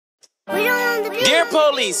Dear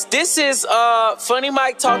police, this is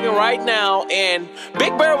FunnyMike talking right now, and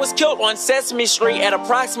Big Bear was killed on Sesame Street at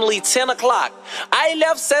approximately 10 o'clock. I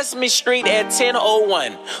left Sesame Street at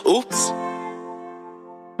 10:01. Oops.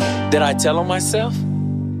 Did I tell on myself?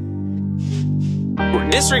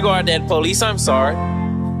 Disregard that, police, I'm sorry.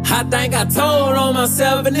 I think I told on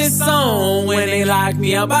myself in this song. When they lock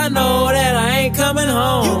me up, I know that I ain't coming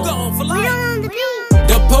home. You gone for life.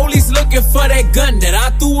 The police looking for that gun that I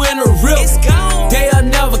threw in a river. It's gone. They'll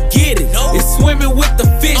never get it. No. It's swimming with the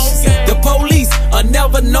fish. Okay. The police will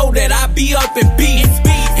never know that I be up in beef.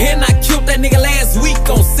 And I killed that nigga last week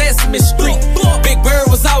on Sesame Street. Big Bird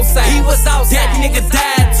was outside. He was outside. That nigga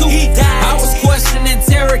died too. He died. I was questioning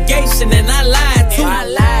interrogation and I lied too.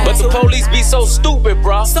 But the police be so stupid,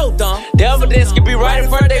 bro. So dumb. The evidence can be right in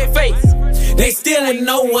front of their face. They still didn't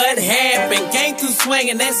know what happened. Came through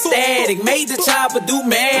swinging that static. Made the chopper do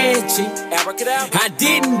magic. I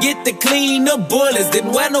didn't get to clean the bullets.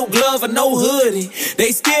 Didn't wear no glove or no hoodie.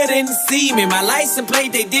 They still didn't see me. My license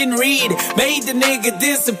plate, they didn't read it. Made the nigga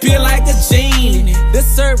disappear like a genie. The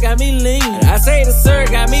syrup got me lean. I say the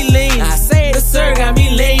syrup got me lean. I say the syrup got me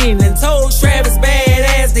lean. And told Travis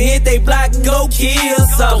badass to hit they block and go kill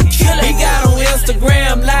something. He got on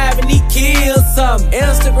Instagram live and he killed something.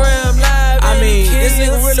 Instagram live. I mean, this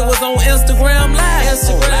nigga really was on Instagram live.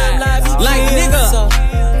 Instagram live. Like, nigga,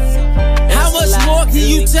 how much more can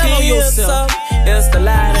you tell on yourself?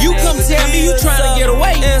 You come tell me you trying to get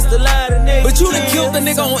away, but you done killed the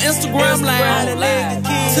nigga on Instagram live.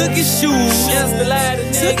 Took his shoes,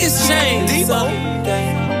 took his chains,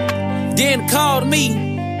 then called me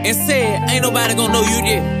and said, ain't nobody gonna know you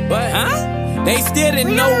did. Huh? They still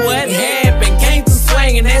didn't know what happened. Came through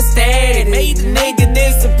swinging that static. Made the nigga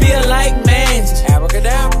disappear like magic.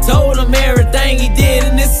 Told him everything he did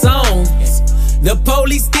in this song. The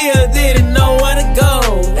police still didn't know where to go.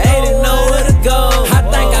 They didn't know where to go. I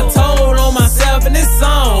think I told on myself in this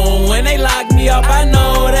song. When they locked me up, I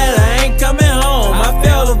know that I ain't coming home. I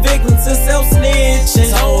fell a victim to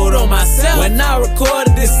self-snitching. Told on myself. When I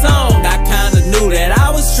recorded this song, I kinda knew that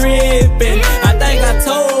I was tripping. I think I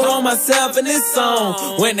told on myself in this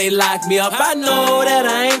song. When they locked me up, I know that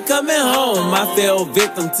I ain't coming home. I fell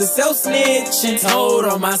victim to self-snitching. Told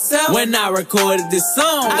on myself. When I recorded this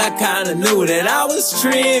song, I kinda knew that I was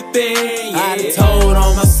tripping. Yeah. I told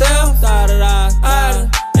on myself.